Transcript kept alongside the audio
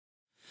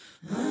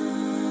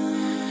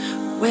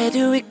Where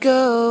do we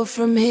go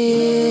from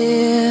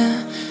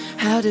here?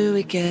 How do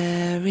we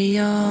carry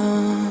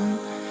on?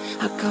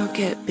 I can't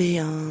get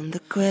beyond the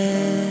questions.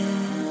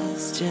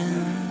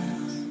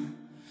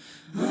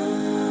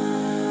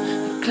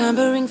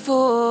 Clambering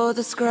for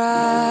the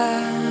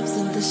scraps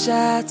and the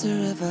shatter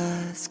of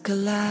us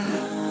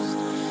collapsed.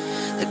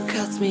 That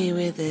cuts me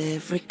with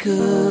every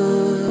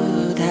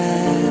could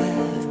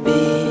have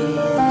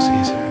been. See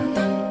you, Sarah.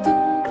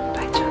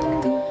 Bye, Chuck.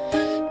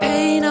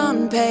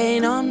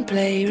 Pain on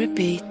play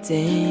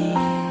repeating.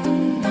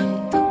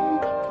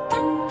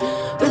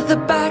 With a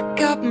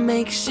backup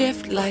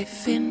makeshift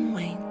life in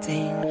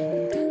waiting.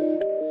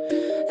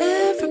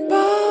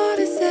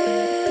 Everybody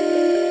says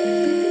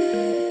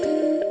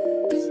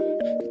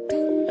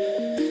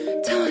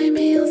time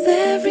heals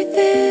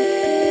everything.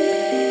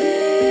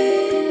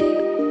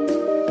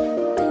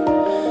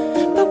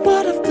 But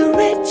what of the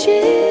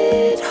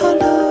wretched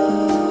hollow?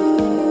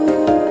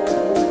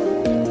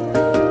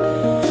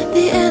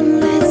 The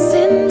endless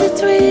in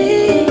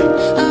between.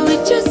 Are we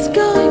just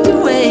going to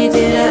wait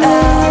it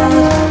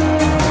out?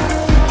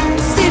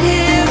 Sit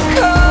here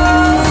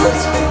cold,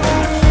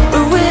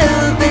 but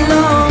we'll be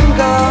long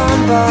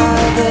gone by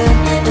then.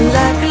 And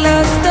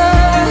lackluster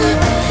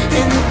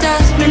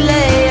industrial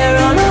layer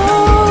on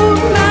old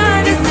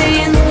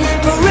magazines.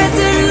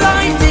 Fluorescent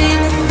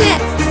lighting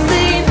sets the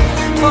scene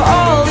for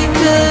all we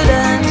could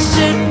and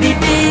should be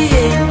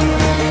being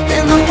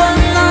in the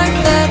one life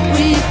that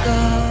we've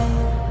got.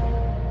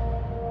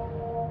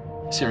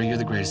 Sarah, you're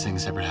the greatest thing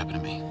that's ever happened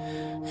to me.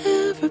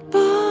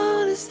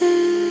 Everybody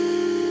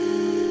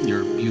says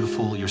You're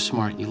beautiful, you're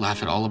smart, you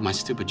laugh at all of my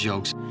stupid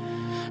jokes.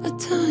 a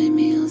time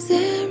heals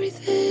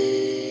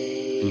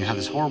everything. And you have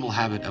this horrible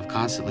habit of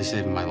constantly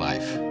saving my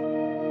life.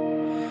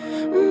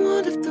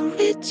 What if the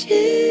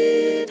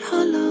wretched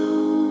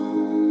hollow?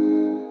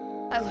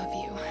 I love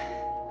you.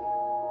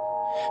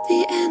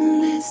 The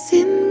endless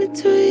in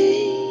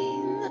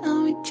between.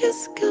 Are we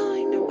just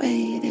going to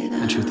wait it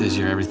out? The truth is,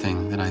 you're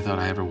everything that I thought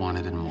I ever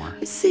wanted and more.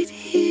 We sit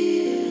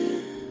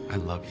here, I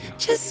love you.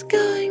 just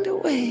going to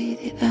wait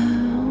it out.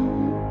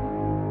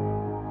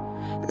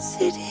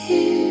 Sit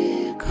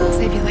here, I'll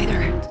save you later.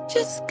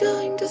 just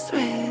going to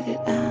thread it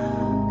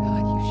out.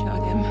 God, you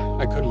shot him.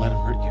 I couldn't let him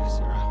hurt you,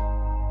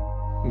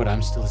 Sarah. But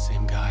I'm still the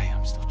same guy.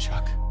 I'm still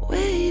Chuck.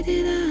 Wait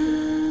it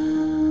out.